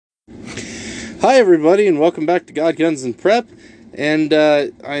Hi everybody, and welcome back to God, Guns, and Prep. And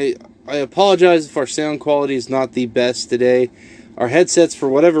I apologize if our sound quality is not the best today. Our headsets, for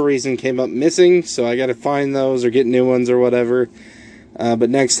whatever reason, came up missing, so I got to find those or get new ones or whatever.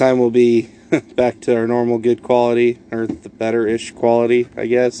 But next time we'll be back to our normal good quality, or the better-ish quality, I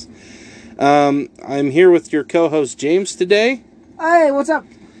guess. I'm here with your co-host James today. Hey, what's up?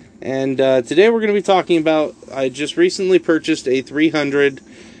 And today we're going to be talking about, I just recently purchased a 300...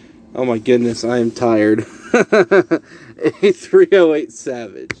 Oh my goodness, I am tired. A 308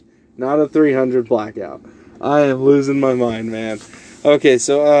 Savage, not a 300 Blackout. I am losing my mind, man. Okay,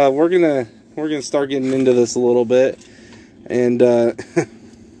 so we're gonna start getting into this a little bit, and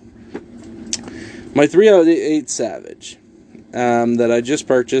my 308 Savage that I just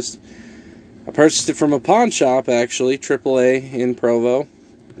purchased. I purchased it from a pawn shop, actually, AAA in Provo.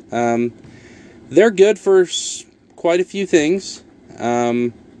 They're good for quite a few things.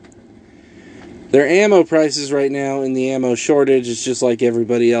 Their ammo prices right now in the ammo shortage is just like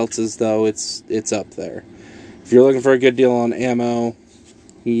everybody else's, though. It's up there. If you're looking for a good deal on ammo,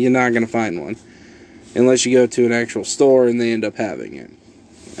 you're not going to find one. Unless you go to an actual store and they end up having it.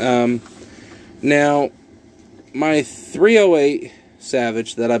 Now, my 308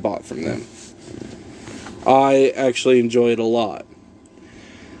 Savage that I bought from them, I actually enjoy it a lot.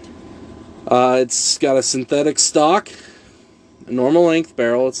 It's got a synthetic stock. A normal length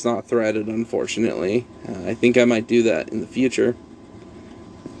barrel. It's not threaded, unfortunately. I think I might do that in the future.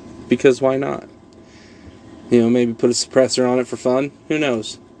 Because why not? You know, maybe put a suppressor on it for fun. Who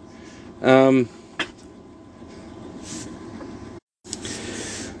knows? But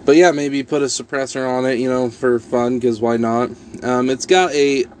yeah, maybe put a suppressor on it, you know, for fun, because why not? It's got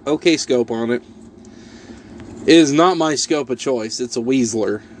a okay scope on it. It is not my scope of choice. It's a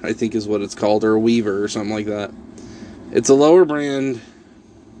Weasler, I think is what it's called, or a Weaver, or something like that. It's a lower brand,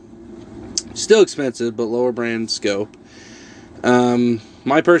 still expensive, but lower brand scope.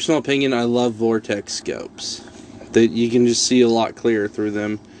 My personal opinion, I love Vortex scopes. That you can just see a lot clearer through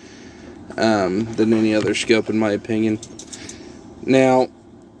them than any other scope, in my opinion. Now,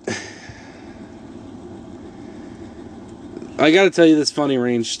 I gotta tell you this funny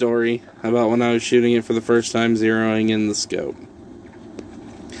range story about when I was shooting it for the first time, zeroing in the scope.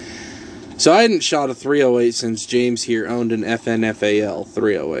 So I hadn't shot a 308 since James here owned an FNFAL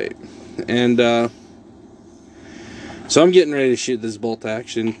 308. And so I'm getting ready to shoot this bolt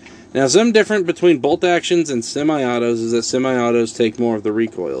action. Now, something different between bolt actions and semi-autos is that semi-autos take more of the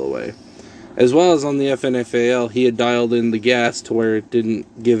recoil away. As well as on the FNFAL, he had dialed in the gas to where it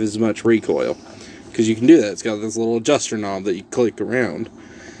didn't give as much recoil. Because you can do that. It's got this little adjuster knob that you click around.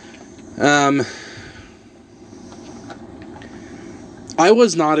 I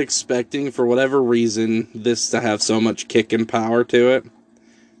was not expecting, for whatever reason, this to have so much kick and power to it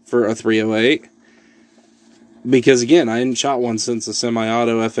for a 308. Because, again, I hadn't shot one since the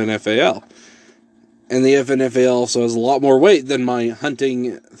semi-auto FNFAL. And the FNFAL also has a lot more weight than my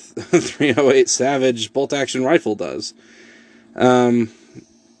hunting 308 Savage bolt-action rifle does.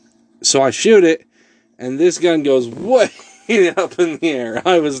 So I shoot it, and this gun goes way up in the air.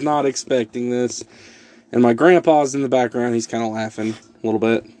 I was not expecting this. And my grandpa's in the background. He's kind of laughing a little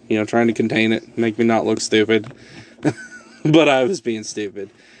bit, you know, trying to contain it, make me not look stupid. But I was being stupid.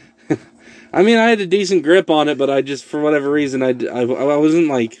 I mean, I had a decent grip on it, but I just, for whatever reason, I wasn't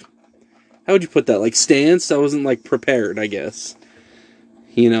like, how would you put that? Like, stance? I wasn't, like, prepared, I guess.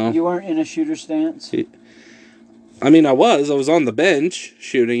 You know? You weren't in a shooter stance? I mean, I was on the bench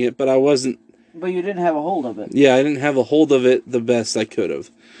shooting it, but I wasn't. But you didn't have a hold of it. Yeah, I didn't have a hold of it the best I could have.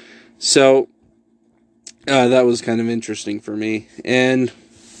 So, that was kind of interesting for me. And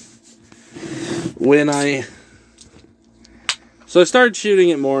so I started shooting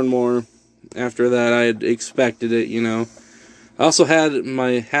it more and more. After that, I had expected it, you know. I also had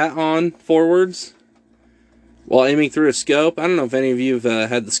my hat on forwards while aiming through a scope. I don't know if any of you have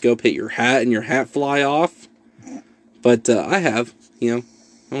had the scope hit your hat and your hat fly off. But I have, you know.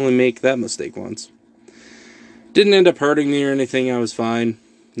 I only make that mistake once. Didn't end up hurting me or anything. I was fine.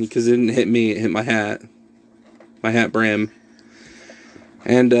 Because it didn't hit me, it hit my hat. My hat brim.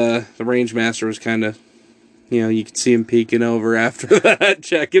 And the range master was kind of, you know, you could see him peeking over after that,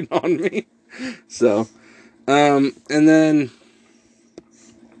 checking on me. So, and then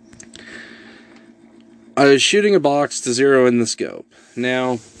I was shooting a box to zero in the scope.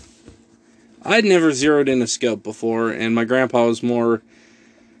 Now, I'd never zeroed in a scope before, and my grandpa was more,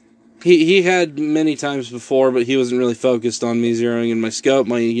 he had many times before, but he wasn't really focused on me zeroing in my scope.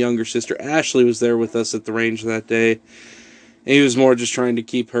 My younger sister Ashley was there with us at the range that day. And he was more just trying to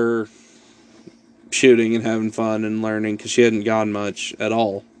keep her shooting and having fun and learning, because she hadn't gone much at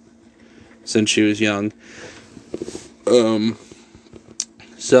all since she was young.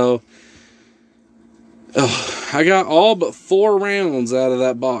 So, I got all but 4 rounds out of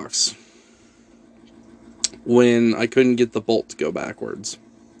that box when I couldn't get the bolt to go backwards.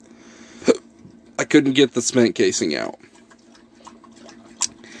 I couldn't get the cement casing out.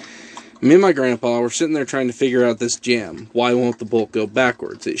 Me and my grandpa were sitting there trying to figure out this jam. Why won't the bolt go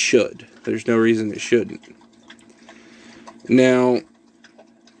backwards? It should. There's no reason it shouldn't. Now,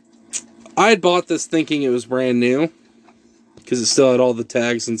 I had bought this thinking it was brand new, because it still had all the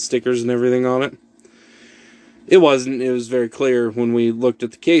tags and stickers and everything on it. It wasn't. It was very clear when we looked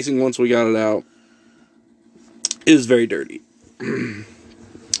at the casing once we got it out. It was very dirty. It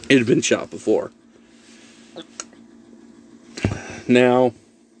had been shot before. Now,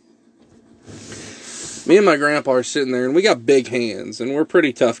 me and my grandpa are sitting there, and we got big hands, and we're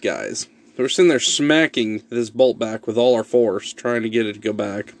pretty tough guys. We're sitting there smacking this bolt back with all our force, trying to get it to go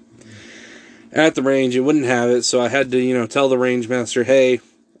back. At the range, it wouldn't have it, so I had to, tell the range master, hey,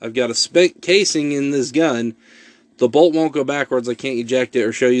 I've got a spent casing in this gun. The bolt won't go backwards. I can't eject it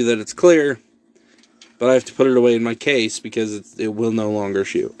or show you that it's clear, but I have to put it away in my case because it will no longer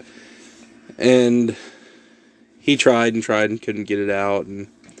shoot. And he tried and couldn't get it out. And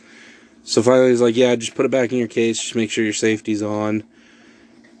so finally he's like, yeah, just put it back in your case. Just make sure your safety's on.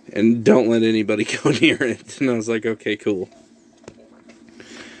 And don't let anybody go near it. And I was like, okay, cool.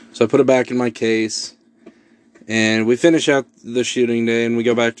 So I put it back in my case. And we finish out the shooting day and we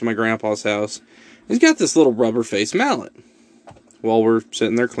go back to my grandpa's house. He's got this little rubber face mallet while we're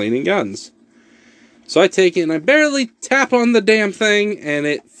sitting there cleaning guns. So I take it and I barely tap on the damn thing and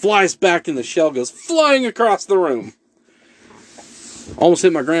it flies back and the shell goes flying across the room. Almost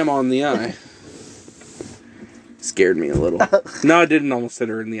hit my grandma in the eye. Scared me a little. No, I didn't almost hit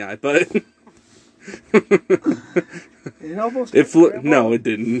her in the eye, but... It almost it flew. No, it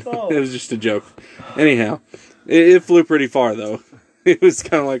didn't. Oh. It was just a joke. Anyhow, it flew pretty far, though. It was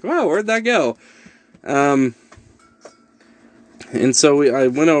kind of like, wow, where'd that go? And so I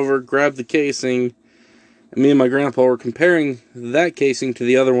went over, grabbed the casing, and me and my grandpa were comparing that casing to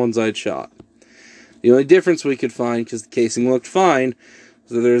the other ones I'd shot. The only difference we could find, because the casing looked fine,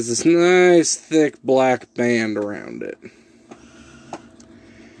 was that there's this nice, thick, black band around it.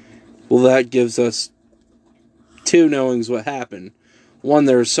 Well, that gives us 2 knowings what happened. 1,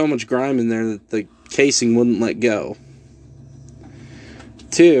 there was so much grime in there that the casing wouldn't let go.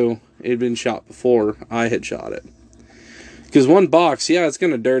 2, it had been shot before I had shot it. Because 1 box, yeah, it's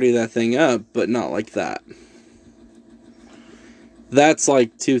going to dirty that thing up, but not like that. That's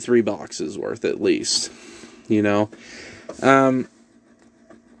like 2-3 boxes worth at least,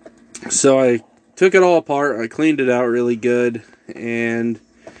 So I took it all apart, I cleaned it out really good, and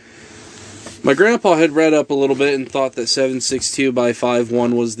my grandpa had read up a little bit and thought that 7.62 by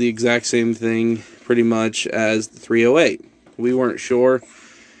 5.1 was the exact same thing, pretty much, as the 308. We weren't sure.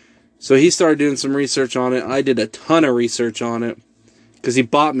 So he started doing some research on it. I did a ton of research on it, because he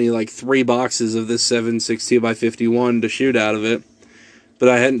bought me like 3 boxes of this 7.62 by 51 to shoot out of it. But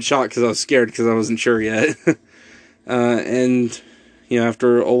I hadn't shot because I was scared, because I wasn't sure yet.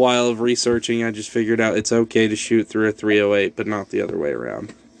 After a while of researching, I just figured out it's okay to shoot through a 308, but not the other way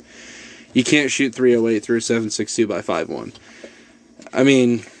around. You can't shoot 308 through a 7.62 by 5.1. I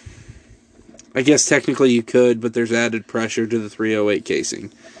mean, I guess technically you could, but there's added pressure to the 308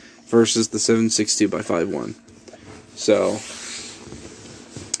 casing versus the 7.62 by 5.1. So,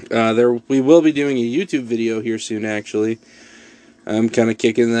 we will be doing a YouTube video here soon, actually. I'm kind of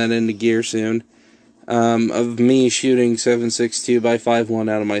kicking that into gear soon. Of me shooting 7.62 by 5.1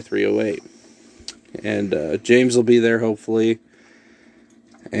 out of my 308. And James will be there, hopefully.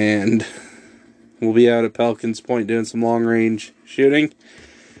 And we'll be out at Pelican's Point doing some long-range shooting.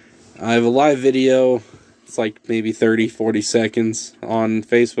 I have a live video. It's like maybe 30-40 seconds on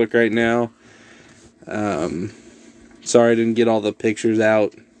Facebook right now. Sorry I didn't get all the pictures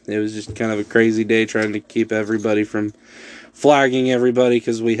out. It was just kind of a crazy day trying to keep everybody from flagging everybody,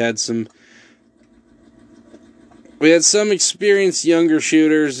 because we had some experienced younger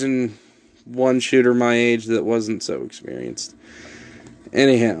shooters and 1 shooter my age that wasn't so experienced.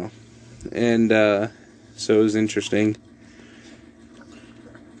 Anyhow, and so it was interesting.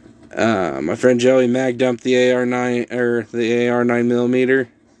 My friend Joey mag dumped the AR9 or the AR 9mm,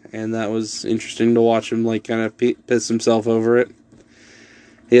 and that was interesting to watch him like kind of piss himself over it.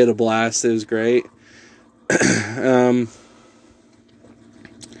 He had a blast. It was great.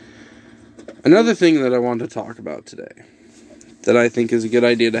 Another thing that I wanted to talk about today that I think is a good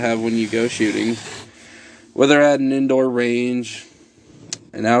idea to have when you go shooting, whether at an indoor range,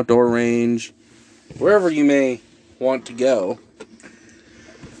 an outdoor range, wherever you may want to go,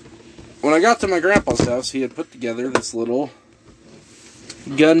 when I got to my grandpa's house, he had put together this little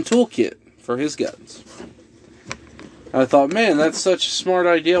gun toolkit for his guns. I thought, man, that's such a smart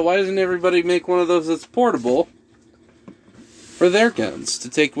idea. Why doesn't everybody make one of those that's portable for their guns to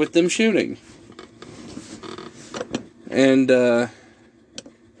take with them shooting? And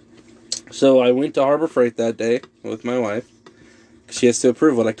so I went to Harbor Freight that day with my wife. She has to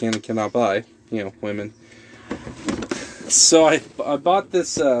approve what I can and cannot buy. You know, women. So I bought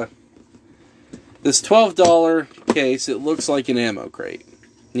this this $12 case. It looks like an ammo crate.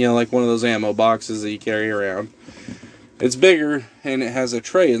 You know, like one of those ammo boxes that you carry around. It's bigger, and it has a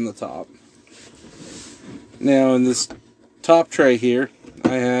tray in the top. Now, in this top tray here,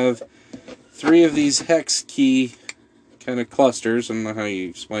 I have 3 of these hex key kind of clusters. I don't know how you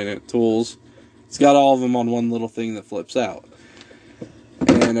explain it. Tools. It's got all of them on one little thing that flips out.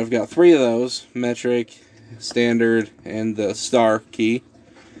 And I've got 3 of those. Metric, standard, and the star key.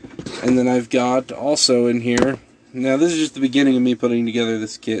 And then I've got also in here... Now, this is just the beginning of me putting together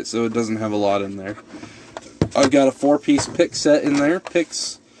this kit, so it doesn't have a lot in there. I've got a 4-piece pick set in there.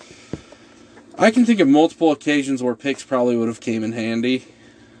 Picks... I can think of multiple occasions where picks probably would have came in handy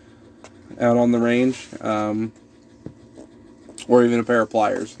out on the range. Or even a pair of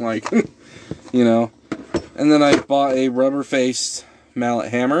pliers. Like, you know. And then I bought a rubber-faced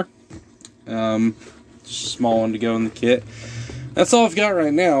mallet hammer. Just a small one to go in the kit. That's all I've got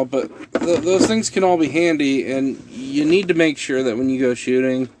right now, but those things can all be handy, and you need to make sure that when you go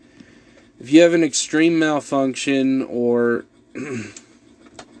shooting, if you have an extreme malfunction or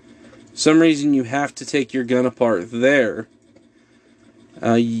some reason you have to take your gun apart there,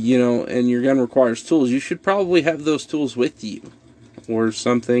 you know, and your gun requires tools, you should probably have those tools with you, or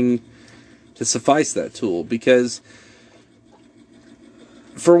something to suffice that tool, because,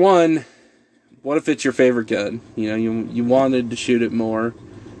 for one, what if it's your favorite gun? You know, you wanted to shoot it more,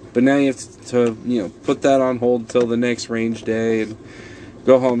 but now you have to you know, put that on hold until the next range day and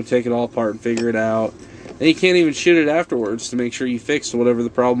go home and take it all apart and figure it out. And you can't even shoot it afterwards to make sure you fixed whatever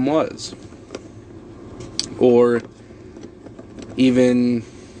the problem was. Or even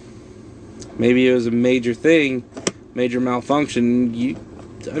maybe it was a major thing, major malfunction.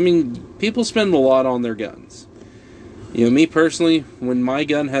 I mean, people spend a lot on their guns. You know, me personally, when my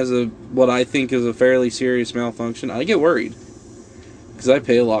gun has what I think is a fairly serious malfunction, I get worried. Because I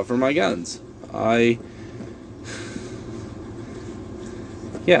pay a lot for my guns. I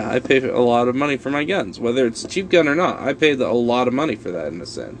pay a lot of money for my guns. Whether it's a cheap gun or not, I pay a lot of money for that in a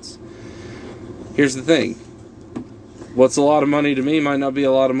sense. Here's the thing. What's a lot of money to me might not be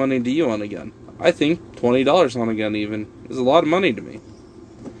a lot of money to you on a gun. I think $20 on a gun even is a lot of money to me.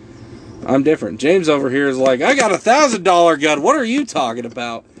 I'm different. James over here is like, I got a $1,000 gun. What are you talking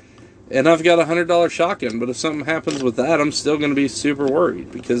about? And I've got a $100 shotgun. But if something happens with that, I'm still going to be super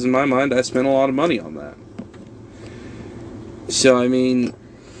worried. Because in my mind, I spent a lot of money on that. So, I mean,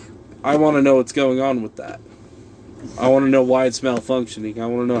 I want to know what's going on with that. I want to know why it's malfunctioning. I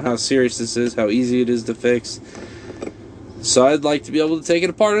want to know how serious this is, how easy it is to fix. So I'd like to be able to take it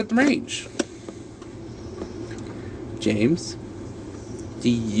apart at the range. James? Do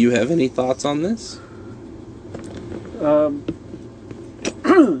you have any thoughts on this?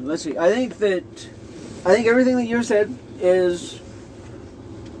 Let's see. I think everything that you said is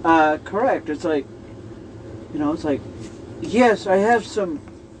correct. It's like, you know, it's like, yes, I have some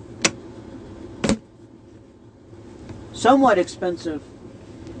somewhat expensive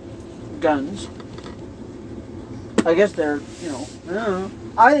guns. I guess they're, you know, I don't know.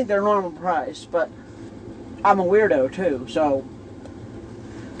 I think they're normal price, but I'm a weirdo too, so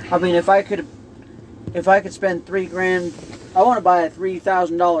I mean, if I could spend $3,000, I want to buy a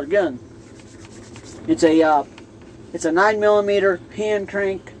 $3,000 gun. It's a 9mm hand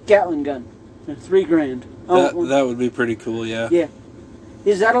crank Gatling gun. $3,000. That would be pretty cool, yeah. Yeah.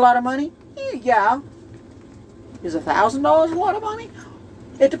 Is that a lot of money? Yeah. Is $1,000 a lot of money?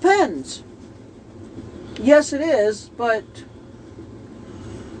 It depends. Yes, it is, but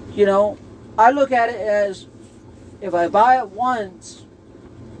you know, I look at it as if I buy it once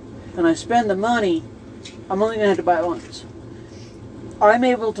and I spend the money, I'm only going to have to buy it once. I'm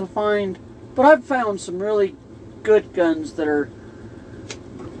able to find, but I've found some really good guns that are,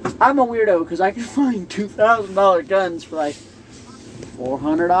 I'm a weirdo because I can find $2,000 guns for like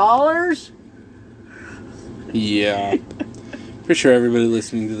 $400. Yeah. Pretty sure everybody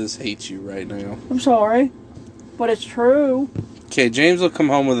listening to this hates you right now. I'm sorry, but it's true. Okay, James will come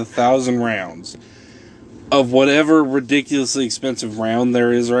home with 1,000 rounds of whatever ridiculously expensive round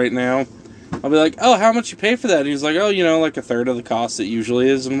there is right now. I'll be like, oh, how much you pay for that? And he's like, oh, you know, like a third of the cost it usually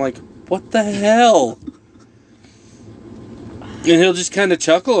is. I'm like, what the hell? And he'll just kind of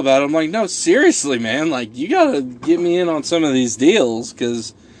chuckle about it. I'm like, no, seriously, man. Like, you gotta get me in on some of these deals,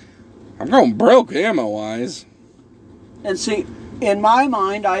 because I'm going broke ammo-wise. And see, in my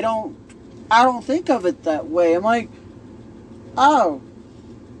mind, I don't think of it that way. I'm like, oh,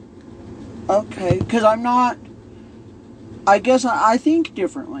 okay, because I'm not. I guess I think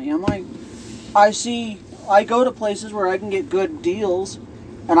differently. I'm like, I go to places where I can get good deals,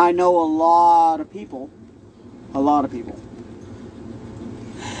 and I know a lot of people.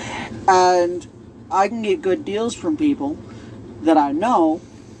 And I can get good deals from people that I know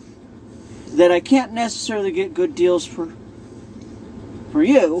that I can't necessarily get good deals for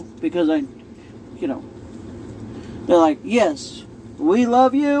you, because they're like, yes, we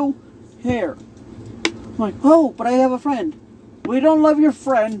love you, here. I'm like, oh, but I have a friend. We don't love your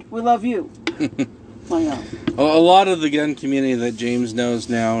friend, we love you. Like, a lot of the gun community that James knows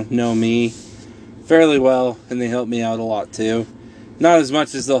now know me fairly well, and they help me out a lot too. Not as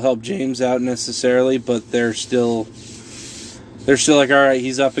much as they'll help James out necessarily, but they're still like, all right,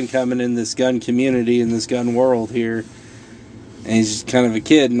 he's up and coming in this gun community, in this gun world here, and he's just kind of a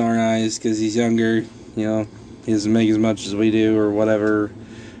kid in our eyes because he's younger. You know, he doesn't make as much as we do, or whatever, or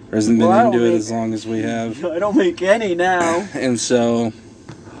hasn't been into it as long as we have. I don't make any now. And so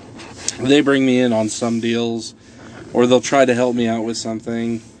they bring me in on some deals, or they'll try to help me out with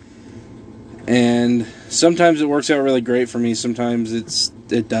something. And sometimes it works out really great for me. Sometimes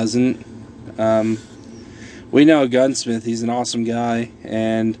it doesn't. We know a gunsmith. He's an awesome guy.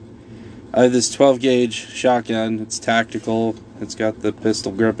 And I have this 12 gauge shotgun. It's tactical. It's got the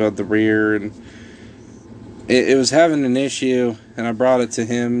pistol grip at the rear. And it was having an issue. And I brought it to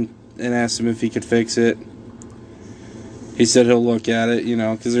him and asked him if he could fix it. He said he'll look at it,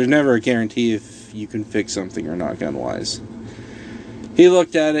 because there's never a guarantee if you can fix something or not, gun-wise. He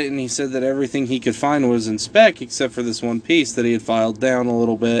looked at it and he said that everything he could find was in spec except for this one piece that he had filed down a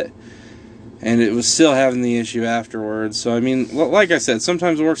little bit, and it was still having the issue afterwards. So, I mean, like I said,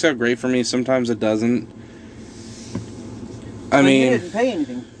 sometimes it works out great for me, sometimes it doesn't. I mean, you didn't pay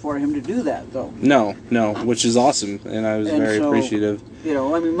anything for him to do that, though. No, which is awesome, and I was very appreciative.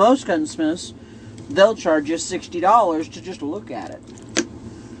 I mean, most gunsmiths, they'll charge you $60 to just look at it.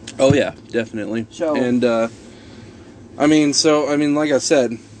 Oh, yeah, definitely. So, and, like I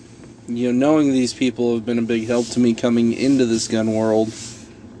said, knowing these people have been a big help to me coming into this gun world.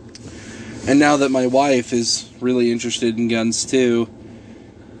 And now that my wife is really interested in guns too,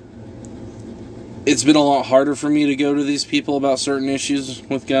 it's been a lot harder for me to go to these people about certain issues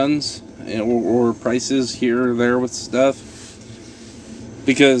with guns, or prices here or there with stuff.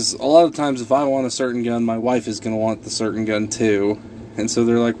 Because a lot of times if I want a certain gun, my wife is going to want the certain gun too. And so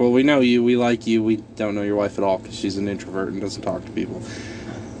they're like, well, we know you, we like you, we don't know your wife at all because she's an introvert and doesn't talk to people.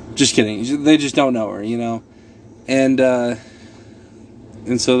 Just kidding. They just don't know her, And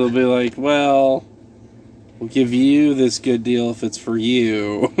so they'll be like, well, we'll give you this good deal if it's for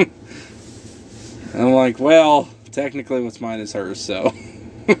you. And I'm like, well, technically what's mine is hers, so.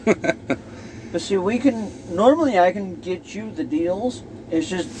 But see, normally I can get you the deals. It's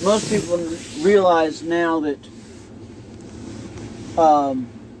just most people realize now that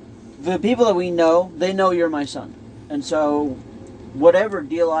the people that we know, they know you're my son. And so whatever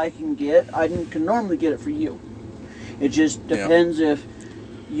deal I can get, I can normally get it for you. It just depends if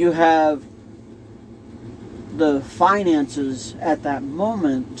you have the finances at that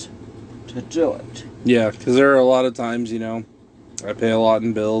moment to do it. Yeah, because there are a lot of times, I pay a lot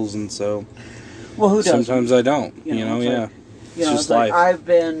in bills, and so well, who doesn't? Sometimes I don't, yeah. It's just life. I've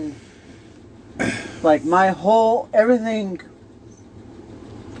been, like, my whole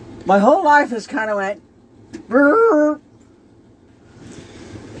life has kind of went, brrr.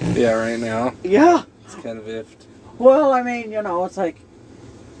 Yeah, right now. Yeah. It's kind of iffed. Well, I mean, it's like,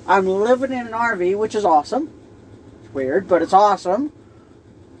 I'm living in an RV, which is awesome. It's weird, but it's awesome.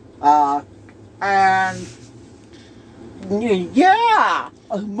 And yeah,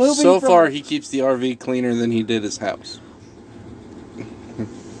 moving. So far, he keeps the RV cleaner than he did his house.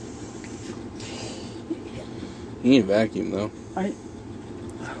 You need a vacuum, though.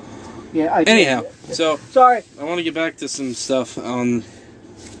 Anyhow, so sorry. I want to get back to some stuff on.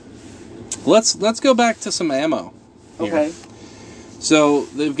 Let's go back to some ammo. Here. Okay. So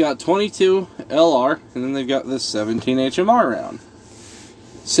they've got 22 LR, and then they've got this 17 HMR round.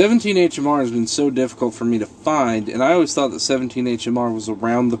 17 HMR has been so difficult for me to find, and I always thought that 17 HMR was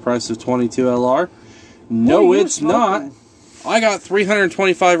around the price of 22 LR. No, it's not. I got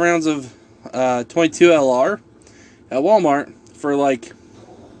 325 rounds of 22 LR at Walmart for like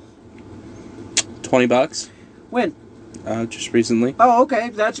 $20. When? Just recently. Oh, okay.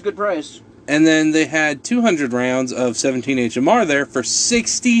 That's a good price. And then they had 200 rounds of 17 HMR there for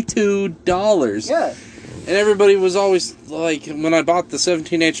 $62. Yeah. And everybody was always like, when I bought the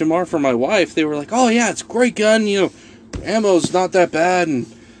 17 HMR for my wife, they were like, oh yeah, it's a great gun, ammo's not that bad. And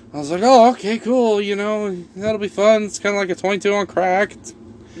I was like, oh, okay, cool, that'll be fun. It's kind of like a 22 on crack.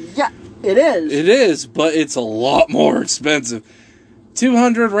 Yeah, it is. It is, but it's a lot more expensive.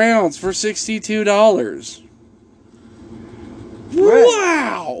 200 rounds for $62. Right.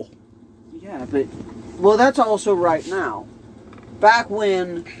 Wow! Yeah, but, well, that's also right now. Back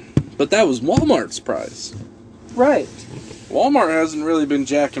when... But that was Walmart's price. Right. Walmart hasn't really been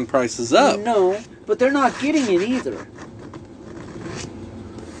jacking prices up. No, but they're not getting it either.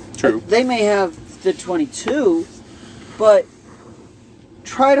 True. They may have the 22, but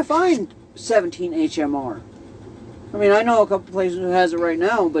try to find 17 HMR. I mean, I know a couple places who has it right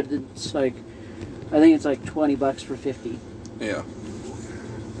now, but it's like, I think it's like $20 for 50. Yeah.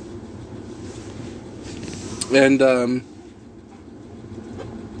 And,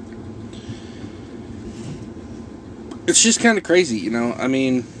 it's just kind of crazy, I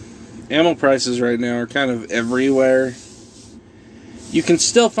mean, ammo prices right now are kind of everywhere. You can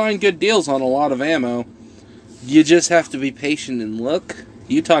still find good deals on a lot of ammo. You just have to be patient and look.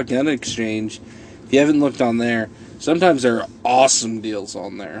 Utah Gun Exchange, if you haven't looked on there, sometimes there are awesome deals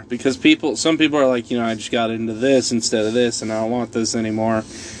on there. Because some people are like, I just got into this instead of this, and I don't want this anymore.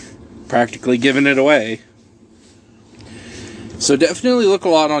 Practically giving it away. So definitely look a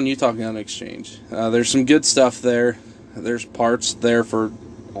lot on Utah Gun Exchange. There's some good stuff there. There's parts there for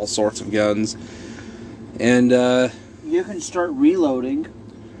all sorts of guns. And, you can start reloading.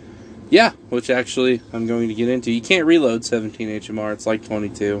 yeah, which actually I'm going to get into. You can't reload 17 HMR. It's like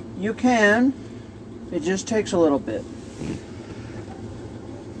 22. You can. It just takes a little bit.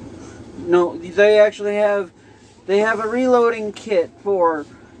 No, they actually have a reloading kit for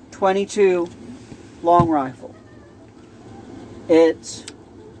 22 long rifle. That's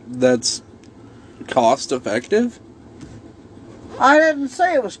cost effective? I didn't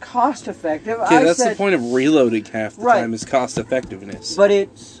say it was cost effective. Okay, that's the point of reloading half the time is cost effectiveness. But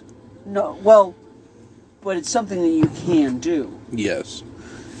it's something that you can do. Yes.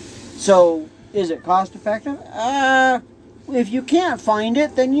 So, is it cost effective? If you can't find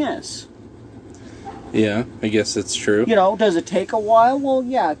it, then yes. Yeah, I guess that's true. Does it take a while? Well,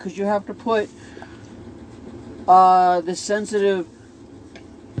 yeah, because you have to put the sensitive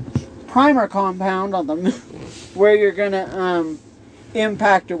primer compound on the where you're gonna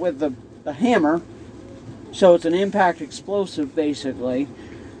impact it with the hammer. So it's an impact explosive, basically,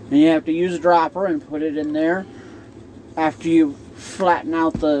 and you have to use a dropper and put it in there after you flatten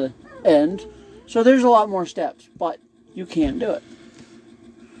out the end. So there's a lot more steps, but you can do it.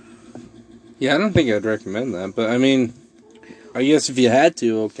 Yeah, I don't think I'd recommend that, but I mean, I guess if you had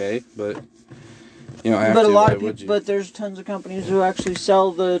to, okay, but But a lot of people, but there's tons of companies who actually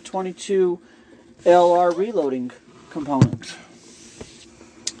sell the 22 LR reloading components.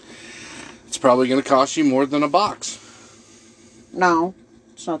 It's probably going to cost you more than a box. No,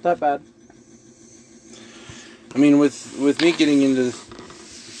 it's not that bad. I mean, with me getting into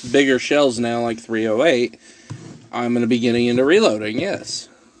bigger shells now, like 308, I'm going to be getting into reloading, yes.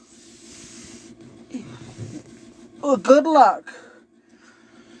 Well, good luck.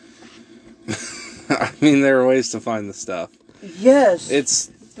 I mean, there are ways to find the stuff. Yes. It's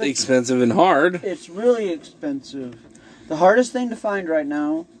expensive and hard. It's really expensive. The hardest thing to find right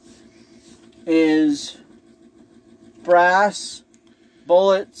now is brass,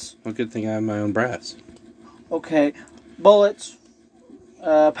 bullets. Well, good thing I have my own brass. Okay. Bullets,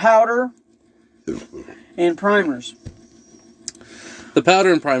 powder, and primers. The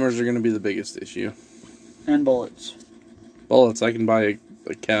powder and primers are going to be the biggest issue. And bullets. Bullets, I can buy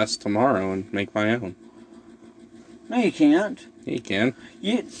a cast tomorrow and make my own. No, you can't. You can.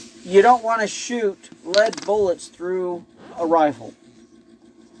 You don't want to shoot lead bullets through a rifle.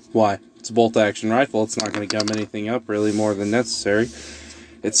 Why? It's a bolt-action rifle. It's not going to gum anything up really more than necessary.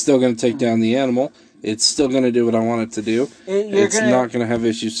 It's still going to take down the animal. It's still going to do what I want it to do. It's not going to have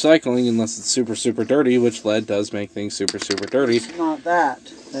issues cycling unless it's super, super dirty, which lead does make things super, super dirty. It's not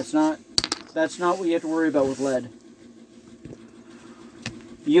that. That's not what you have to worry about with lead.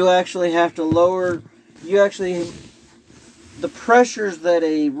 You actually have to lower... The pressures that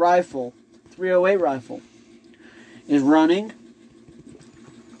a rifle, 308 rifle, is running,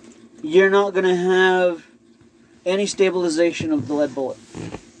 you're not going to have any stabilization of the lead bullet.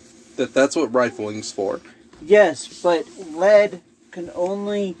 That's what rifling's for. Yes, but lead can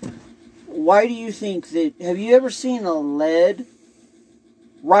only... Why do you think that... Have you ever seen a lead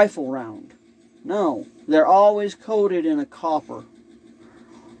rifle round? No. They're always coated in a copper.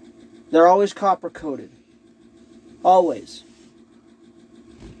 They're always copper coated. Always.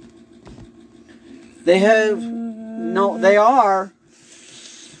 They have... No, they are.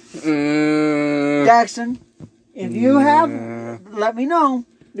 Jackson, if you have, let me know.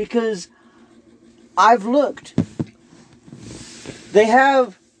 Because I've looked. They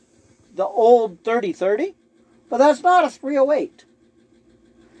have the old 3030, but that's not a 308.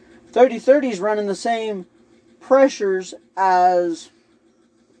 3030 is running the same pressures as,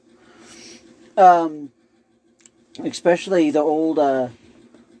 especially the old, what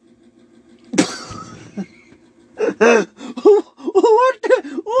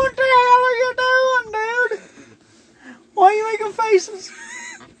the hell are you doing, dude? Why are you making faces?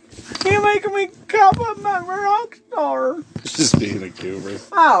 You're making me cop up my rock star. It's just being a goober.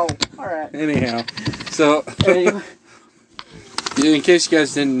 Oh, alright. Anyhow, so Anyway. in case you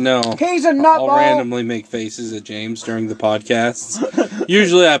guys didn't know, He's a I'll nutball. randomly make faces at James during the podcasts.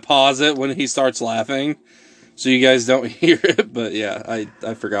 Usually I pause it when he starts laughing, so you guys don't hear it, but yeah,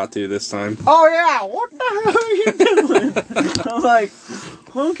 I forgot to this time. Oh yeah, what the hell are you doing? I'm like,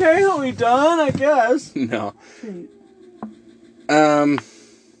 okay, are we done? I guess. No.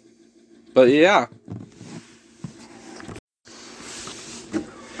 But yeah.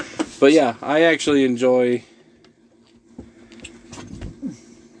 But yeah, I actually enjoy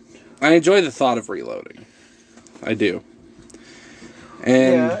the thought of reloading. I do.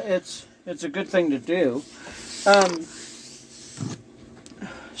 And Yeah, it's a good thing to do.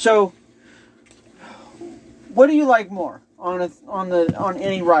 So, what do you like more on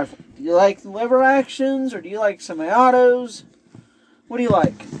any rifle? Do you like lever actions or do you like semi-autos? What do you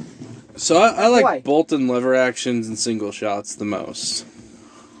like? so I like Why? bolt and lever actions and single shots the most.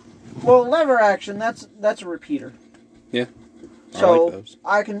 Well, lever action that's a repeater. Yeah. So like those.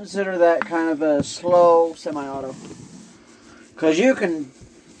 I consider that kind of a slow semi-auto, because you can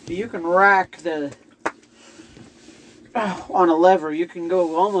rack the on a lever. You can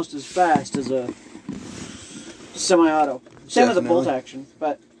go almost as fast as a semi-auto. Same with the bolt action,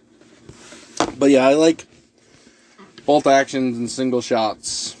 but yeah, I like bolt actions and single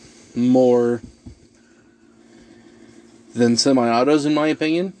shots more than semi-autos in my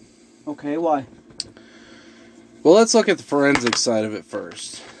opinion. okay, why? Well, let's look at the forensic side of it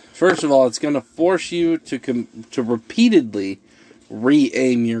first. First of all, it's going to force you to repeatedly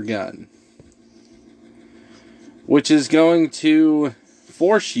re-aim your gun, which is going to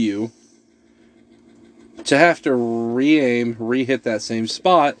force you to have to re-aim, re-hit that same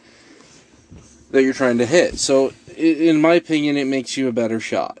spot that you're trying to hit. So, in my opinion, it makes you a better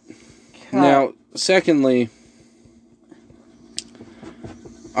shot. Now, secondly,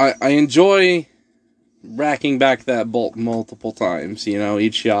 I enjoy racking back that bolt multiple times,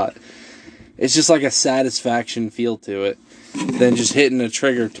 each shot. It's just like a satisfaction feel to it than just hitting a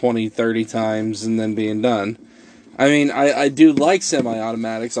trigger 20, 30 times and then being done. I mean, I do like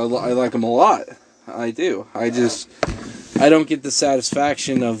semi-automatics. I like them a lot. I do. I don't get the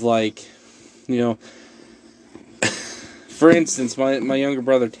satisfaction of, like, for instance, my younger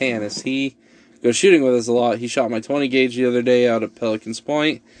brother Tanis, he goes shooting with us a lot. He shot my 20 gauge the other day out at Pelican's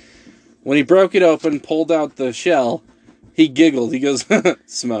Point. When he broke it open, pulled out the shell, he giggled. He goes,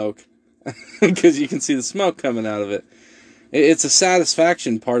 smoke. Because you can see the smoke coming out of it. It's a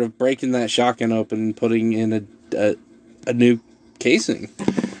satisfaction part of breaking that shotgun open and putting in a new casing.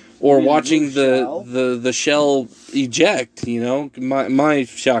 Or watching the shell eject, My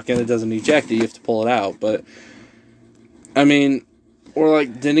shotgun, it doesn't eject it, you have to pull it out. But, I mean, or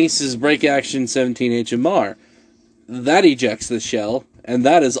like Denise's break action 17 HMR. That ejects the shell. And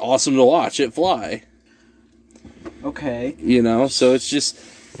that is awesome to watch it fly. Okay. So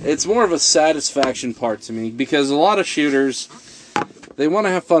it's more of a satisfaction part to me. Because a lot of shooters, they want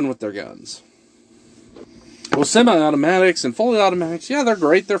to have fun with their guns. Well, semi-automatics and fully automatics, yeah, they're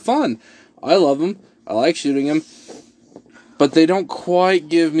great. They're fun. I love them. I like shooting them. But they don't quite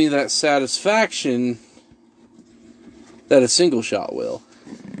give me that satisfaction that a single shot will.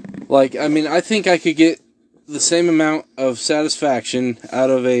 Like, I mean, I think I could get the same amount of satisfaction out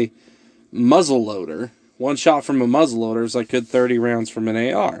of a muzzle loader, one shot from a muzzle loader, as I could 30 rounds from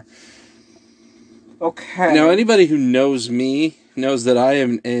an AR. Okay. Now, anybody who knows me knows that I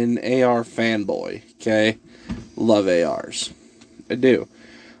am an AR fanboy, okay? Love ARs. I do.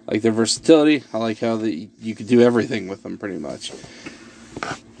 I like their versatility. I like how you could do everything with them, pretty much.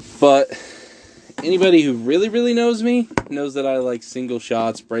 But anybody who really, really knows me knows that I like single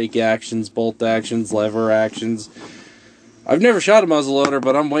shots, break actions, bolt actions, lever actions. I've never shot a muzzleloader,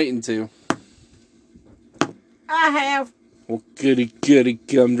 but I'm waiting to. I have. Well, goody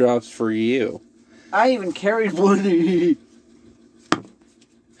gumdrops for you. I even carried one.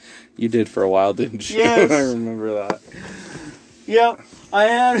 You did for a while, didn't you? Yes. I remember that. Yep, I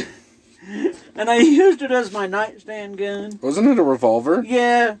had, and I used it as my nightstand gun. Wasn't it a revolver?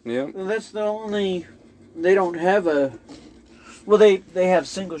 Yeah. Yep. That's the only. They don't have a. Well, they have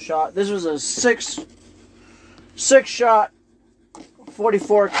single shot. This was a six shot,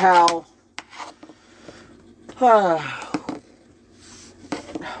 44 cal.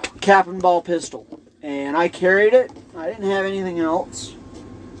 Cap and ball pistol, and I carried it. I didn't have anything else,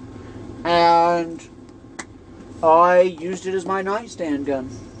 and I used it as my nightstand gun.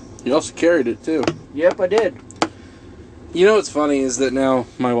 You also carried it, too. Yep, I did. You know what's funny is that now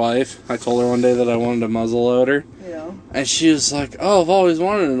my wife, I told her one day that I wanted a muzzle loader. Yeah. And she was like, oh, I've always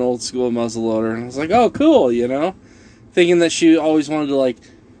wanted an old school muzzle loader. And I was like, oh, cool, you know? Thinking that she always wanted to, like,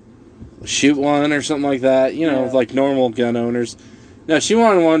 shoot one or something like that, you know, Yeah. like normal gun owners. No, she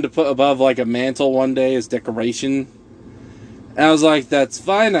wanted one to put above, like, a mantle one day as decoration. And I was like, that's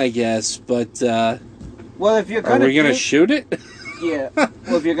fine, I guess, but, Well, if you're are gonna we going to shoot it? yeah.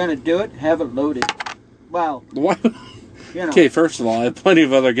 Well, if you're gonna do it, have it loaded. Well, What? you know. Okay, first of all, I have plenty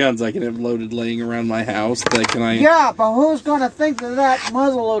of other guns I can have loaded laying around my house. That can I? Yeah, but who's gonna think that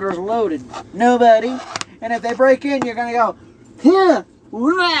muzzleloader's loaded? Nobody. And if they break in, you're gonna go, here,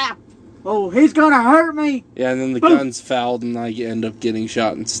 rah. Oh, he's gonna hurt me. Yeah, and then the Boom. gun's fouled, and I end up getting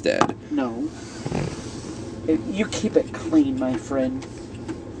shot instead. No. You keep it clean, my friend.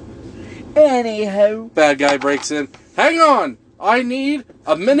 Anyhow. Bad guy breaks in. Hang on! I need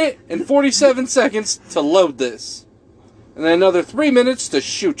a minute and 47 seconds to load this. And then another 3 minutes to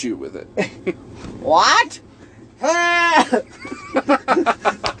shoot you with it. What?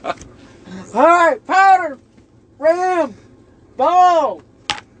 Alright, powder, ram, ball.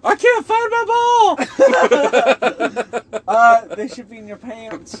 I can't find my ball! They should be in your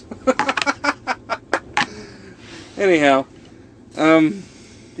pants. Anyhow, Did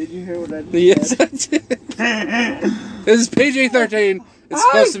you hear what I did? yes, I did. This is PG-13. It's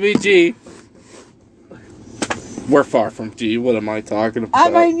supposed to be G. We're far from G. What am I talking about? I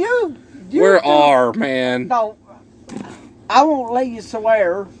mean, you We're do- R, man. No, I won't let you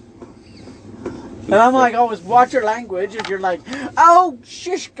swear. And I'm like, always watch your language, and you're like, oh,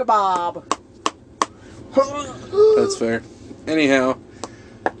 shish kebab. That's fair. Anyhow,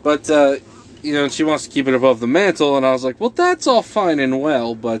 but, you know, she wants to keep it above the mantle, and I was like, well, that's all fine and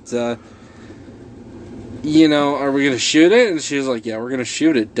well, but, you know, are we going to shoot it? And she was like, yeah, we're going to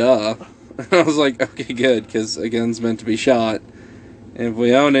shoot it, duh. And I was like, okay, good, because a gun's meant to be shot. And if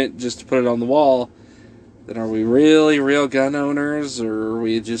we own it just to put it on the wall, then are we really real gun owners, or are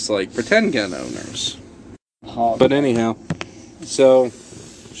we just, like, pretend gun owners? But anyhow, so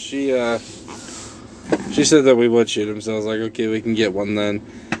she said that we would shoot him, so I was like, okay, we can get one then.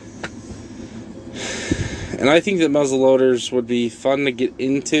 And I think that muzzle loaders would be fun to get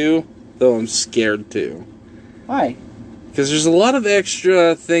into, though I'm scared too. Why? Because there's a lot of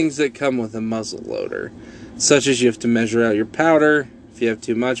extra things that come with a muzzle loader, such as you have to measure out your powder. If you have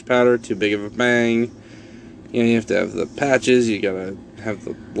too much powder, too big of a bang, you know, you have to have the patches, you gotta have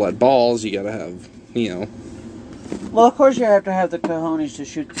the lead balls, you gotta have, you know. Well, of course you have to have the cojones to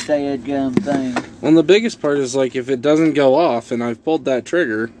shoot the dead gum thing. Well, the biggest part is, like, if it doesn't go off, and I've pulled that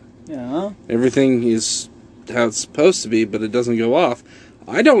trigger, Yeah. everything is how it's supposed to be, but it doesn't go off,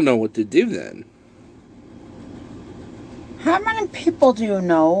 I don't know what to do then. How many people do you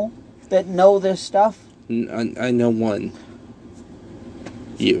know that know this stuff? I know one.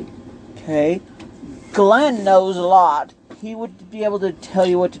 You. Okay. Glenn knows a lot. He would be able to tell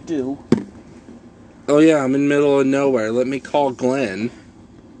you what to do. Oh yeah, I'm in the middle of nowhere. Let me call Glenn.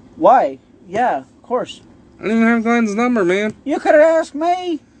 Why? Yeah, of course. I don't even have Glenn's number, man. You could have asked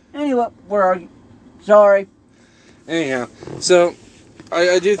me. Anyway, where are you? Sorry. Anyhow, so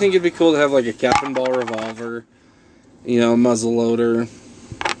I do think it'd be cool to have like a cap and ball revolver, you know, muzzle loader.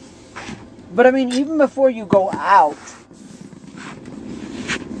 But I mean, even before you go out,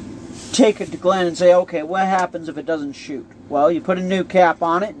 take it to Glenn and say, okay, what happens if it doesn't shoot? Well, you put a new cap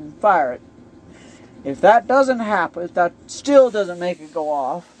on it and fire it. If that doesn't happen, if that still doesn't make it go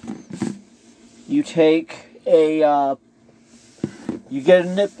off, you take a, you get a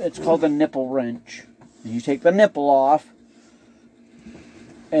nip, it's called a nipple wrench. And you take the nipple off,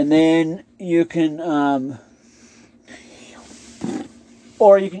 and then you can,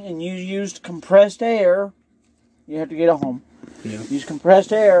 or you can, and you used compressed air, you have to get it home. Yeah. Use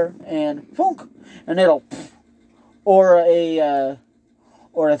compressed air and funk, and it'll, or a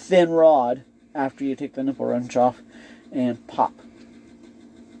thin rod after you take the nipple wrench off, and pop.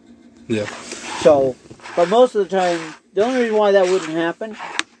 Yeah. So, but most of the time, the only reason why that wouldn't happen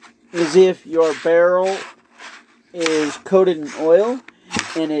is if your barrel is coated in oil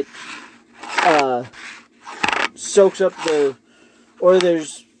and it soaks up or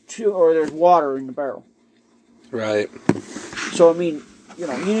there's water in the barrel. Right. So I mean,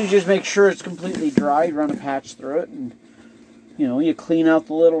 you just make sure it's completely dry. You run a patch through it, and you clean out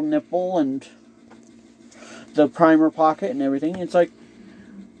the little nipple and the primer pocket and everything.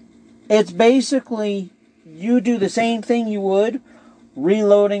 It's basically you do the same thing you would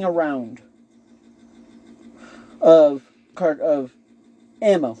reloading a round of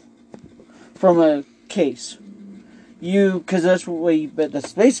ammo from a case. Because that's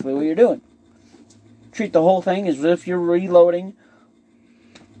basically what you're doing. Treat the whole thing as if you're reloading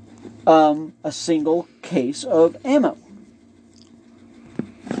a single case of ammo.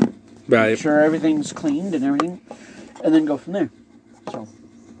 Right. Make sure everything's cleaned and everything, and then go from there. So.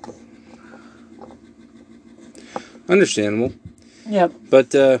 Understandable. Yep.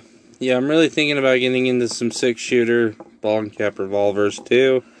 But, yeah, I'm really thinking about getting into some 6-shooter ball and cap revolvers,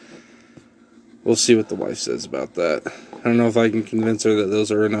 too. We'll see what the wife says about that. I don't know if I can convince her that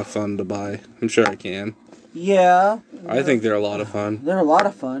those are enough fun to buy. I'm sure I can. Yeah. I think they're a lot of fun. They're a lot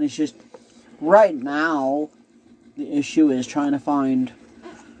of fun. It's just, right now, the issue is trying to find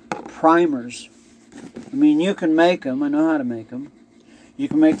primers. I mean, you can make them. I know how to make them. You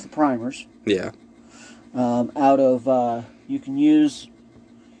can make the primers. Yeah. Out of, you can use,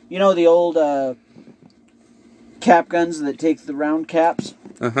 the old cap guns that take the round caps?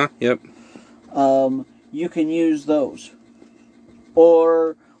 Uh-huh, yep. You can use those.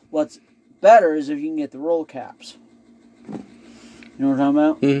 Or, what's better is if you can get the roll caps. You know what I'm talking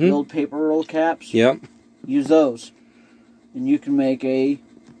about? Mm-hmm. The old paper roll caps? Yep. Use those. And you can make a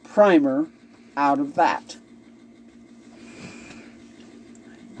primer out of that.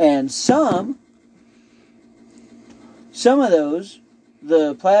 And some of those,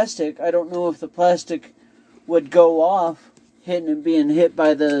 the plastic, I don't know if the plastic would go off being hit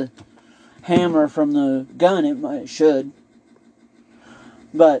by the hammer from the gun. It should.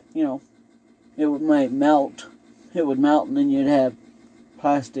 But, it might melt. It would melt, and then you'd have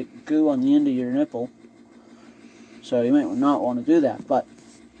plastic goo on the end of your nipple. So you might not want to do that. But,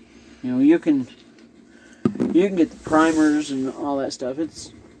 you can get the primers and all that stuff.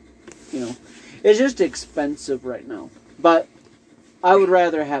 It's just expensive right now. But I would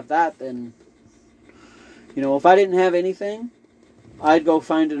rather have that than, if I didn't have anything, I'd go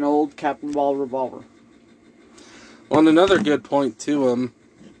find an old Captain Ball revolver. Well, and another good point, too,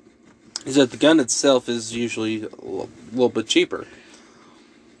 is that the gun itself is usually a little bit cheaper.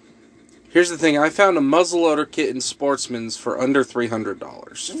 Here's the thing. I found a muzzleloader kit in Sportsman's for under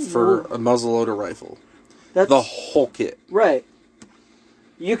 $300 for a muzzleloader rifle. That's the whole kit. Right.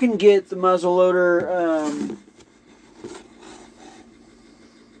 You can get the muzzleloader.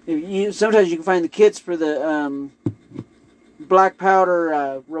 Sometimes you can find the kits for the black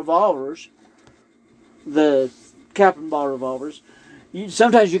powder revolvers, the Captain Ball revolvers.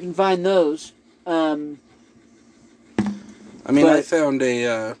 Sometimes you can find those. I found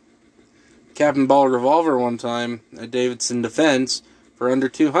a Captain Ball revolver one time at Davidson Defense for under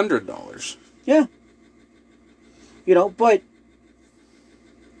 $200. Yeah. But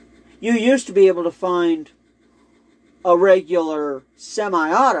you used to be able to find a regular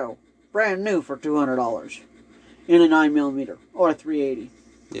semi-auto, brand new, for $200 in a 9mm or a 380.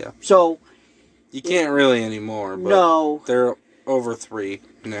 Yeah. So you can't really anymore. But no. They're over $3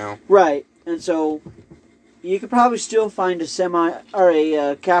 now. Right, and so you could probably still find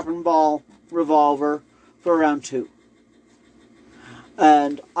a Captain Ball revolver for around $2.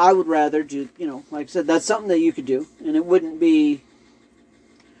 And I would rather do, like I said, that's something that you could do, and it wouldn't be,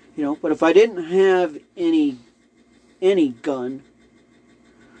 but if I didn't have any gun,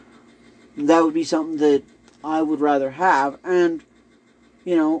 that would be something that I would rather have. And,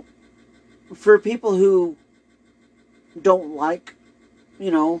 for people who don't like,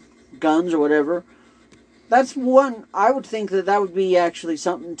 guns or whatever, that's one, I would think that would be actually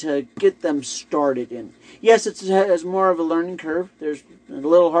something to get them started in. Yes, it has more of a learning curve. There's a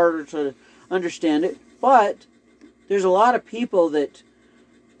little harder to understand it, but there's a lot of people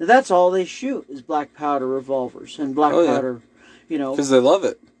that's all they shoot is black powder revolvers and black powder, because they love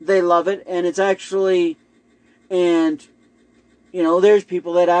it. They love it, and it's actually, and, there's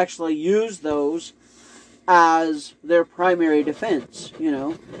people that actually use those as their primary defense,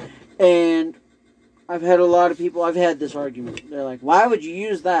 and I've had a lot of people, I've had this argument. They're like, why would you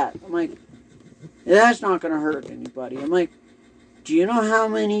use that? I'm like, that's not going to hurt anybody. I'm like, do you know how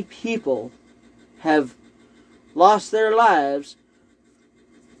many people have lost their lives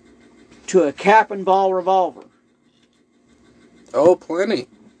to a Captain Ball revolver? Oh, plenty.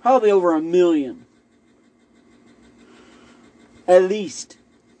 Probably over 1 million. At least.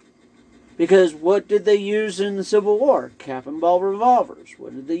 Because what did they use in the Civil War? Cap and ball revolvers.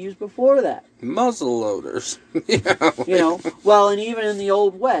 What did they use before that? Muzzle loaders. Yeah. You know, well, and even in the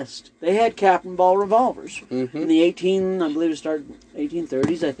Old West, they had cap and ball revolvers. Mm-hmm. In the I believe it started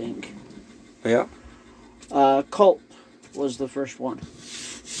 1830s, I think. Yeah. Colt was the first one.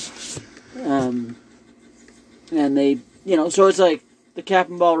 And they, so it's like the cap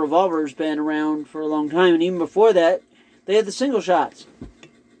and ball revolver's been around for a long time, and even before that, they had the single shots.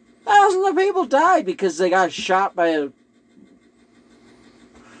 Thousands of people died because they got shot by a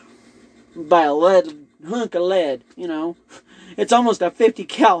lead hunk of lead. It's almost a 50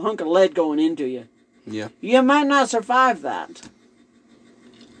 cal hunk of lead going into you. Yeah. You might not survive that.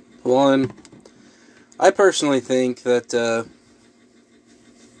 Well, and I personally think that,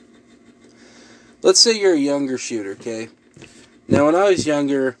 let's say you're a younger shooter, okay? Now, when I was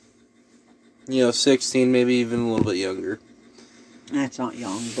younger, 16, maybe even a little bit younger. That's not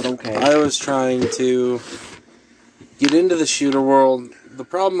young, but okay. I was trying to get into the shooter world. The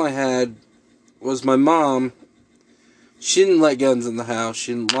problem I had was my mom, she didn't let guns in the house.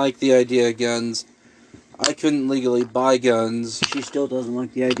 She didn't like the idea of guns. I couldn't legally buy guns. She still doesn't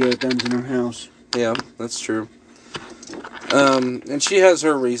like the idea of guns in her house. Yeah, that's true. And she has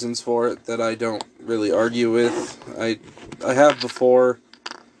her reasons for it that I don't really argue with. I have before,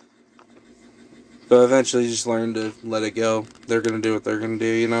 but eventually just learned to let it go. They're going to do what they're going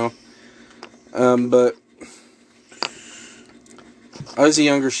to do, But I was a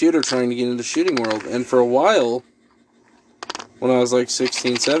younger shooter trying to get into the shooting world, and for a while, when I was like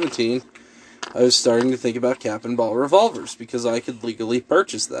 16, 17, I was starting to think about cap and ball revolvers because I could legally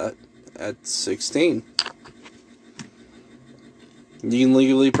purchase that at 16. You can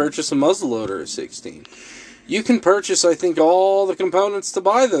legally purchase a muzzleloader at 16. You can purchase, I think, all the components to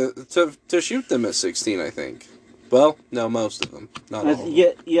buy to shoot them at 16, I think. Well, no, most of them. Not all of them.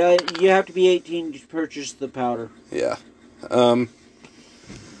 Yeah, you have to be 18 to purchase the powder. Yeah. But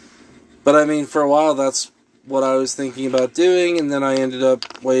I mean, for a while, that's what I was thinking about doing, and then I ended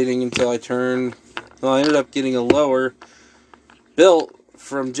up waiting until I ended up getting a lower built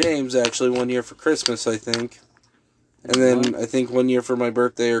from James, actually, one year for Christmas, I think. And then, I think 1 year for my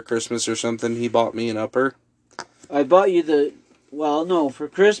birthday or Christmas or something, he bought me an upper. I bought you for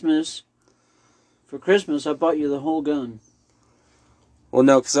Christmas. For Christmas, I bought you the whole gun. Well,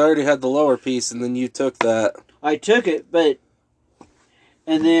 no, because I already had the lower piece, and then you took that. I took it, but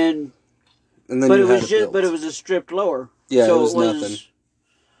it was a stripped lower. Yeah, so it was nothing.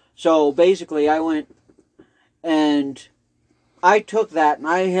 So basically, I went and I took that and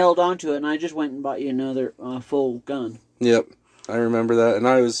I held on to it, and I just went and bought you another full gun. Yep, I remember that, and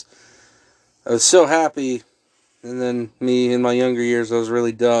I was so happy. And then me, in my younger years, I was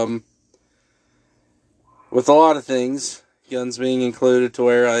really dumb with a lot of things, guns being included, to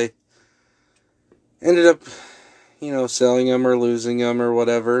where I ended up, selling them or losing them or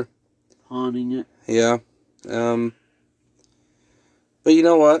whatever. Pawning it. Yeah. But you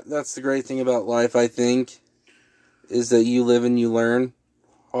know what? That's the great thing about life, I think, is that you live and you learn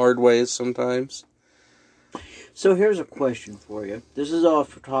hard ways sometimes. So here's a question for you. This is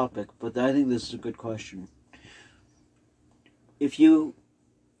off topic, but I think this is a good question. If you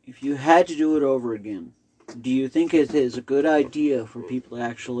had to do it over again, do you think it is a good idea for people to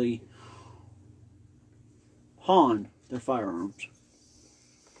actually pawn their firearms?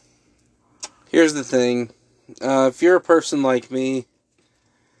 Here's the thing. If you're a person like me,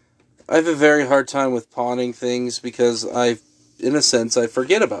 I have a very hard time with pawning things because in a sense, I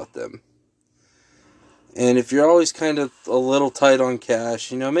forget about them. And if you're always kind of a little tight on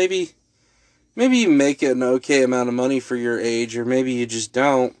cash, maybe you make an okay amount of money for your age, or maybe you just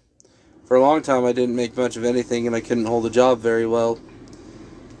don't. For a long time, I didn't make much of anything, and I couldn't hold a job very well.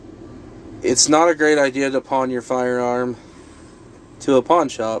 It's not a great idea to pawn your firearm to a pawn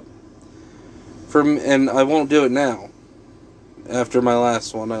shop. And I won't do it now. After my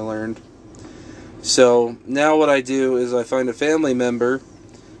last one, I learned. So, now what I do is I find a family member,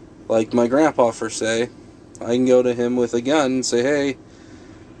 like my grandpa, for say. I can go to him with a gun and say, hey,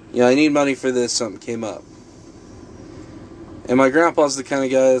 I need money for this, something came up. And my grandpa's the kind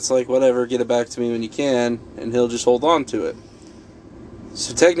of guy that's like, whatever, get it back to me when you can, and he'll just hold on to it.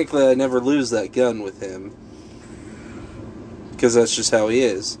 So technically I never lose that gun with him, because that's just how he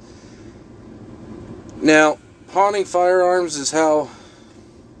is. Now, pawning firearms is how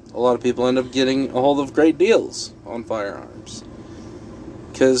a lot of people end up getting a hold of great deals on firearms.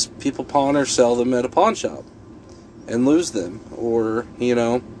 Because people pawn or sell them at a pawn shop and lose them, or,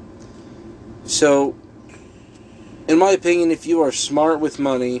 So, in my opinion, if you are smart with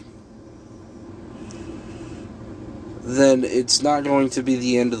money, then it's not going to be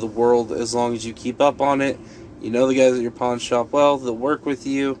the end of the world as long as you keep up on it. You know the guys at your pawn shop well, they'll work with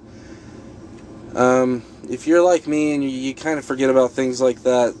you. If you're like me and you kind of forget about things like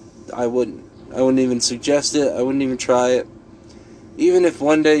that, I wouldn't even suggest it. I wouldn't even try it. Even if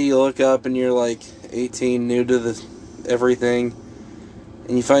one day you look up and you're like 18, new to everything,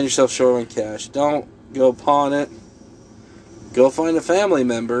 and you find yourself short on cash, don't go pawn it. Go find a family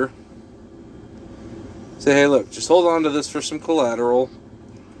member. Say, hey, look, just hold on to this for some collateral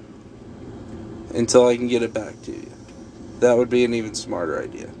until I can get it back to you. That would be an even smarter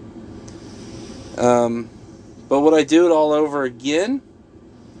idea. But would I do it all over again?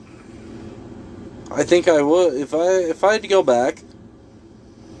 I think I would. If I had to go back,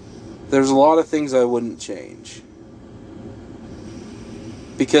 there's a lot of things I wouldn't change.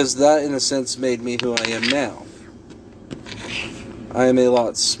 Because that, in a sense, made me who I am now. I am a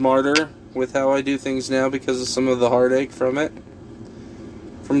lot smarter with how I do things now because of some of the heartache from it.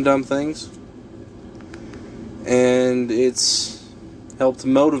 From dumb things. And it's helped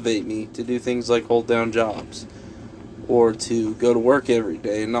motivate me to do things like hold down jobs. Or to go to work every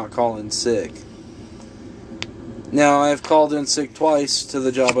day and not call in sick. Now, I've called in sick twice to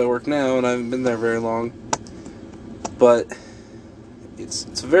the job I work now, and I haven't been there very long. But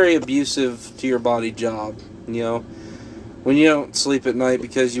it's a very abusive to your body job, you know. When you don't sleep at night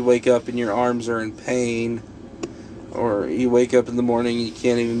because you wake up and your arms are in pain, or you wake up in the morning and you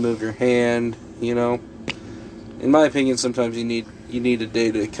can't even move your hand, you know. In my opinion, sometimes you need a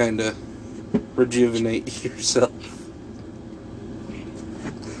day to kind of rejuvenate yourself.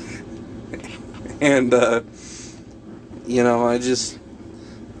 And you know, I just,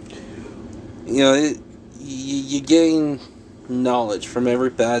 you know, you gain knowledge from every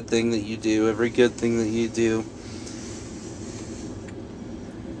bad thing that you do, every good thing that you do.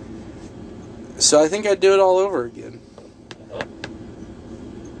 So I think I'd do it all over again.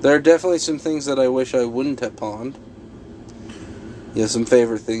 There are definitely some things that I wish I wouldn't have pawned. You know, some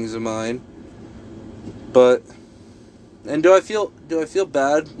favorite things of mine. But, and do I feel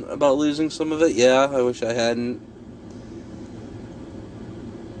bad about losing some of it? Yeah, I wish I hadn't.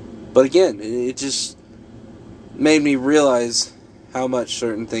 But again, it just made me realize how much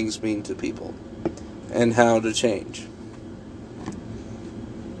certain things mean to people and how to change.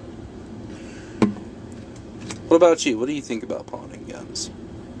 What about you? What do you think about pawning guns?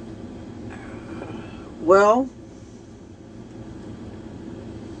 Well,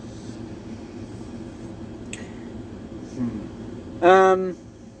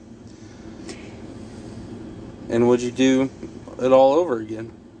 and would you do it all over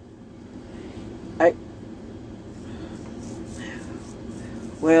again?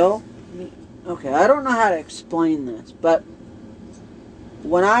 Well, okay, I don't know how to explain this, but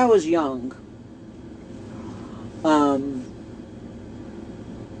when I was young,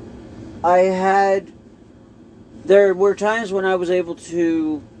 there were times when I was able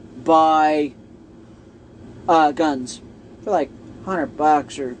to buy guns for like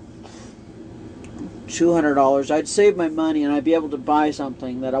 $100 or $200. I'd save my money and I'd be able to buy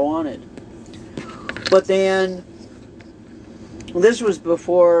something that I wanted. But then, this was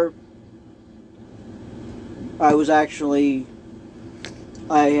before I actually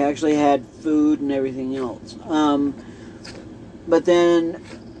had food and everything else. But then,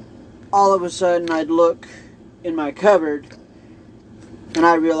 all of a sudden, I'd look in my cupboard, and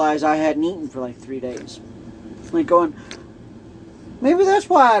I realized I hadn't eaten for like 3 days. Like going, maybe that's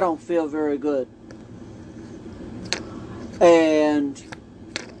why I don't feel very good. And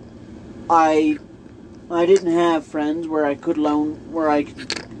I didn't have friends where I could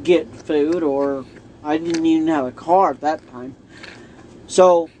get food, or I didn't even have a car at that time.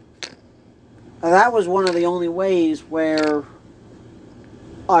 So that was one of the only ways where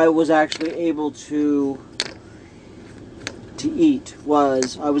I was actually able to eat,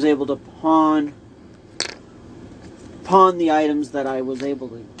 was I was able to pawn the items that I was able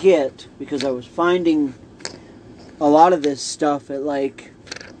to get, because I was finding a lot of this stuff at like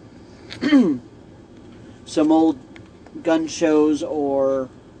some old gun shows, or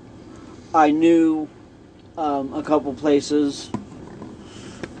I knew a couple places,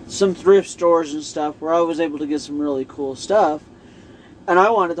 some thrift stores and stuff, where I was able to get some really cool stuff, and I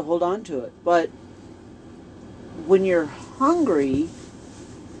wanted to hold on to it. But when you're hungry,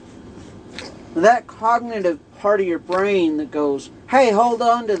 that cognitive part of your brain that goes, hey, hold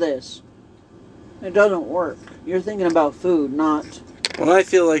on to this, it doesn't work. You're thinking about food, not... Well, I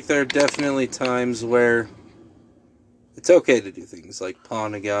feel like there are definitely times where it's okay to do things like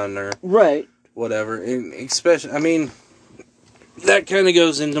pawn a gun or right, whatever. And especially, I mean, that kind of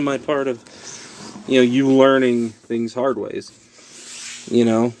goes into my part of you learning things hard ways.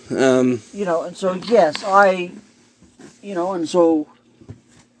 And so yes, and so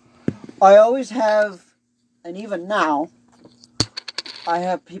I always have, and even now, I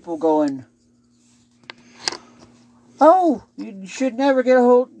have people going, "Oh, you should never get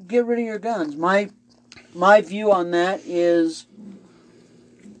rid of your guns." My view on that is,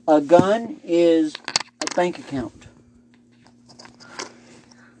 a gun is a bank account.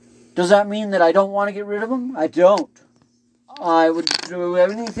 Does that mean that I don't want to get rid of them? I don't. I would do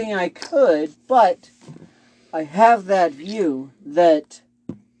anything I could, but I have that view that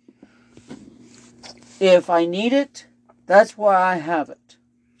if I need it, that's why I have it.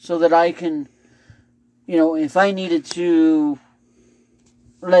 So that I can, if I needed to,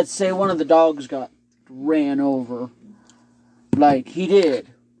 let's say one of the dogs got ran over, like he did.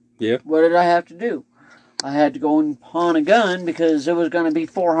 Yeah. What did I have to do? I had to go and pawn a gun because it was going to be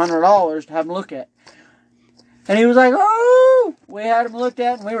 $400 to have him look at. And he was like, "Oh!" We had him looked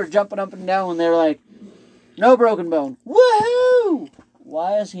at, and we were jumping up and down, and they were like, "No broken bone." Woohoo!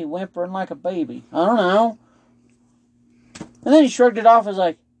 Why is he whimpering like a baby? I don't know. And then he shrugged it off as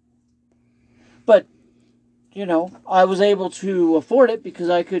like, but, I was able to afford it because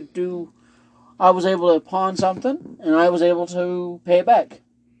I was able to pawn something, and I was able to pay it back.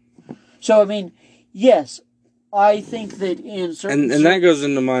 So, I mean, yes, I think that in certain... And that goes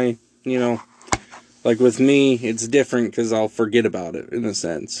into my, like with me, it's different because I'll forget about it, in a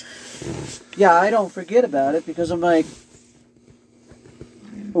sense. Yeah, I don't forget about it because I'm like...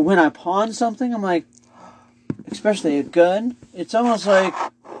 But when I pawn something, I'm like... Especially a gun, it's almost like...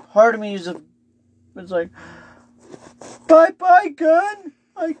 Part of me is it's like... Bye-bye, gun!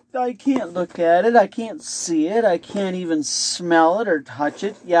 I can't look at it. I can't see it. I can't even smell it or touch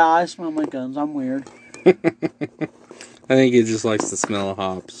it. Yeah, I smell my guns. I'm weird. I think he just likes the smell of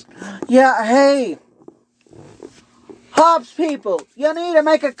hops. Yeah, hey! Hops people! You need to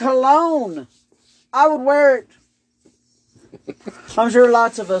make a cologne! I would wear it. I'm sure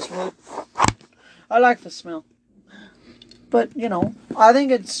lots of us would. I like the smell. But, I think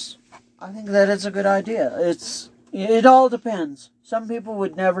that it's a good idea. It all depends. Some people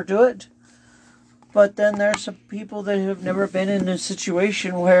would never do it. But then there's some people that have never been in a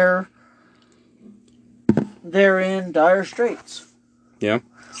situation where they're in dire straits. Yeah,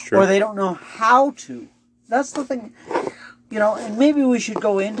 it's true. Or they don't know how to. That's the thing. And maybe we should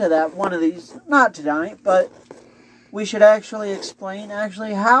go into that one of these. Not tonight, but we should actually explain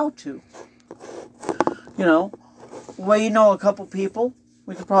how to. A couple people.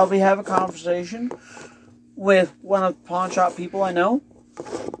 We could probably have a conversation with one of the pawn shop people I know,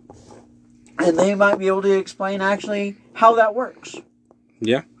 and they might be able to explain actually how that works.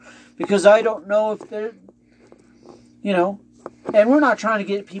 Yeah. Because I don't know if they're, and we're not trying to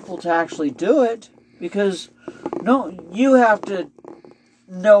get people to actually do it, because, no, you have to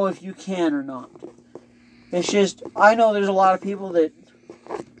know if you can or not. It's just, I know there's a lot of people that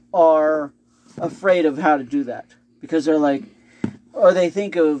are afraid of how to do that, because they're like, or they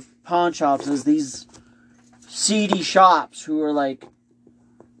think of pawn shops as these seedy shops who are like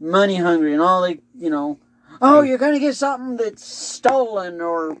money hungry and all oh, you're going to get something that's stolen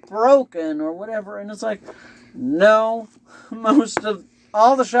or broken or whatever. And it's like, no, most of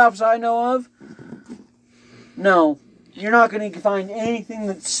all the shops I know of, no, you're not going to find anything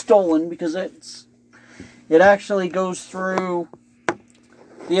that's stolen because it actually goes through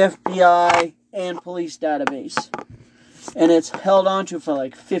the FBI and police database. And it's held onto for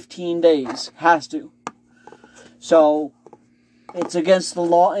like 15 days. Has to. So, it's against the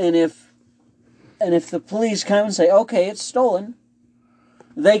law, and if the police come and say, okay, it's stolen,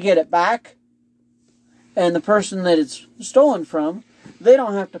 they get it back, and the person that it's stolen from, they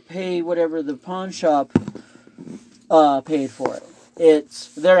don't have to pay whatever the pawn shop paid for it.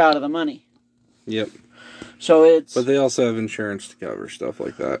 They're out of the money. Yep. So But they also have insurance to cover stuff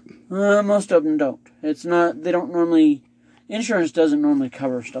like that. Most of them don't. Insurance doesn't normally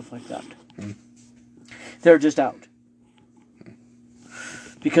cover stuff like that. They're just out.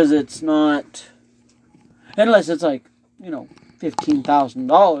 Because it's not... Unless it's like,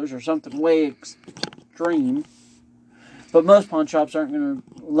 $15,000 or something way extreme. But most pawn shops aren't going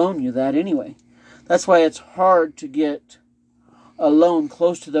to loan you that anyway. That's why it's hard to get a loan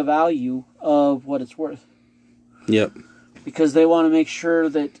close to the value of what it's worth. Yep. Because they want to make sure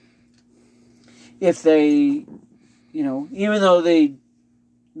that if they, even though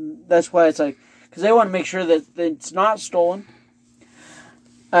that's why it's like, because they want to make sure that it's not stolen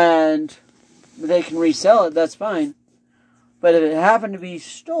and they can resell it, that's fine. But if it happened to be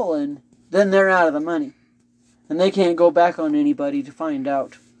stolen, then they're out of the money. And they can't go back on anybody to find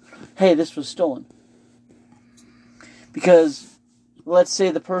out. hey, this was stolen. Because, let's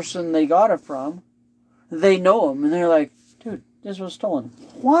say the person they got it from, they know him, and they're like, dude, this was stolen.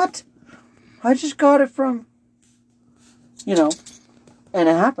 What? I just got it from, and it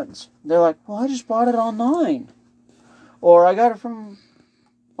happens. They're like, well, I just bought it online. Or I got it from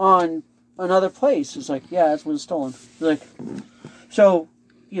on another place. It's like, yeah, that's when it's stolen. It's like, so,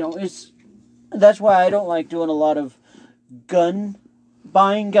 that's why I don't like doing a lot of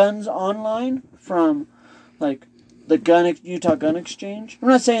buying guns online from, like, the Utah Gun Exchange. I'm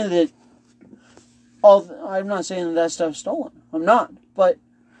not saying that that stuff's stolen. I'm not, but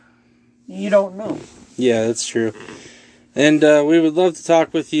you don't know. Yeah, that's true. And we would love to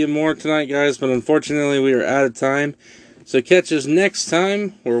talk with you more tonight, guys, but unfortunately we are out of time. So catch us next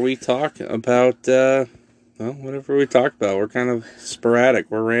time where we talk about, whatever we talk about. We're kind of sporadic.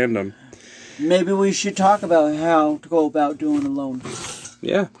 We're random. Maybe we should talk about how to go about doing a loan.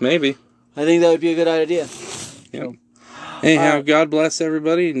 Yeah, maybe. I think that would be a good idea. Yeah. So, anyhow, God bless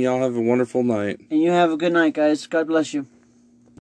everybody, and y'all have a wonderful night. And you have a good night, guys. God bless you.